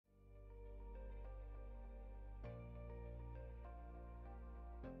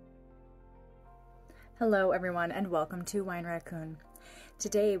Hello everyone and welcome to Wine Raccoon.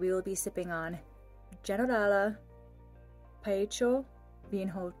 Today we will be sipping on Ĝenerala Paixão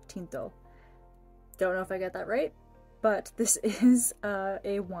Vinho Tinto. Don't know if I got that right, but this is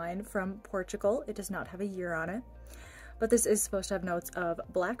a wine from Portugal. It does not have a year on it, but this is supposed to have notes of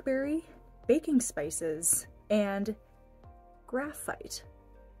blackberry, baking spices, and graphite.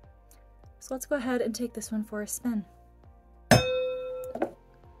 So let's go ahead and take this one for a spin.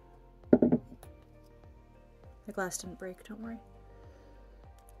 The glass didn't break, don't worry.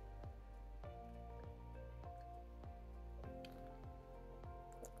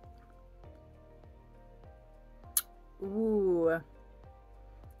 Ooh.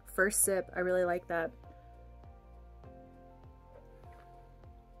 First sip, I really like that.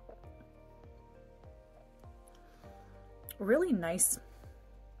 Really nice,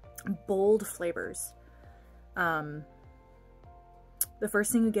 bold flavors. The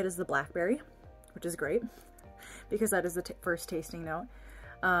first thing you get is the blackberry, which is great, because that is the first tasting note.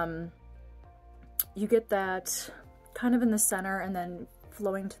 You get that kind of in the center and then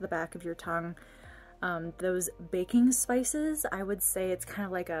flowing to the back of your tongue. Those baking spices, I would say it's kind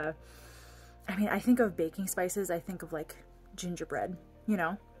of like a, I mean, I think of baking spices, I think of like gingerbread, you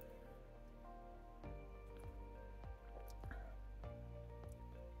know?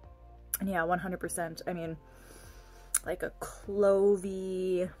 And yeah, 100%. I mean, like a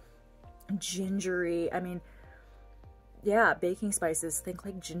clovey, gingery, I mean, yeah, baking spices, think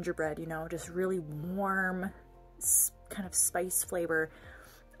like gingerbread, you know, just really warm, kind of spice flavor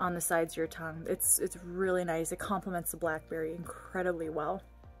on the sides of your tongue. It's really nice. It complements the blackberry incredibly well.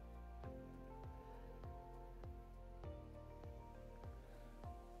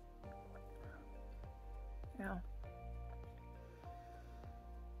 Yeah.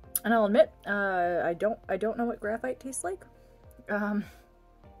 And I'll admit, I don't know what graphite tastes like. Because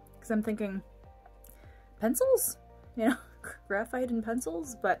I'm thinking pencils? You know, graphite and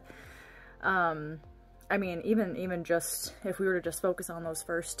pencils, but I mean, even just if we were to just focus on those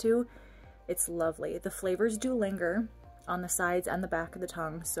first two, it's lovely. The flavors do linger on the sides and the back of the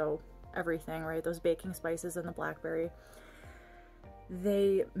tongue, so everything, right? Those baking spices and the blackberry,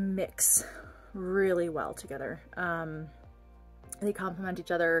 they mix really well together. They complement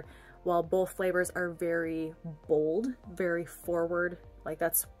each other while both flavors are very bold, very forward. Like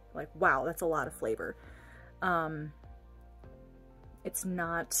that's like, wow, that's a lot of flavor. It's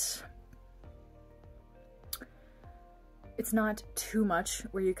not too much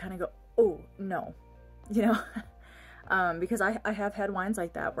where you kind of go, oh no, you know, because I have had wines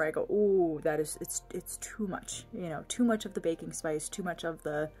like that where I go, oh, it's too much, you know, too much of the baking spice, too much of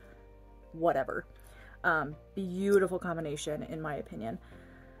the whatever. Beautiful combination in my opinion.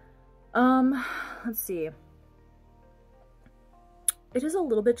 Let's see. It is a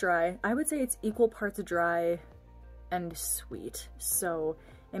little bit dry. I would say it's equal parts dry and sweet. So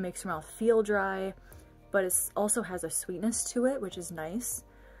it makes your mouth feel dry, but it also has a sweetness to it, which is nice.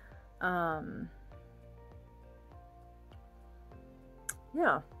 Yeah.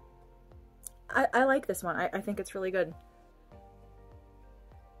 I like this one. I think it's really good.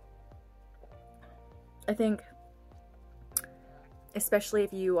 I think, especially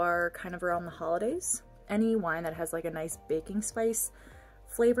if you are kind of around the holidays, any wine that has like a nice baking spice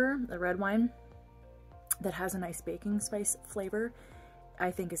flavor, a red wine that has a nice baking spice flavor,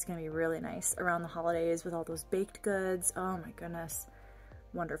 I think is going to be really nice around the holidays with all those baked goods. Oh my goodness.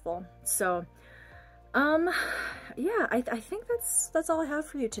 Wonderful. So, yeah, I think that's all I have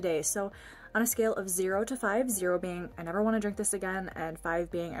for you today. So on a scale of 0 to 5, 0 being I never want to drink this again, and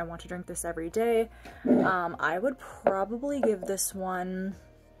 5 being I want to drink this every day, I would probably give this one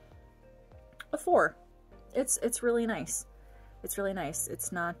a 4. It's really nice. It's really nice.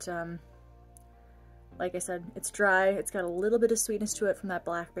 It's not, like I said, it's dry. It's got a little bit of sweetness to it from that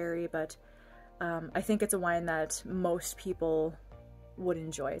blackberry, but I think it's a wine that most people would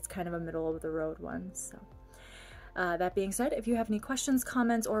enjoy. It's kind of a middle of the road one. So that being said, if you have any questions,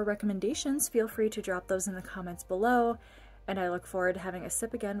 comments, or recommendations, feel free to drop those in the comments below, and I look forward to having a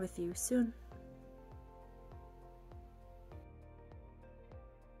sip again with you soon.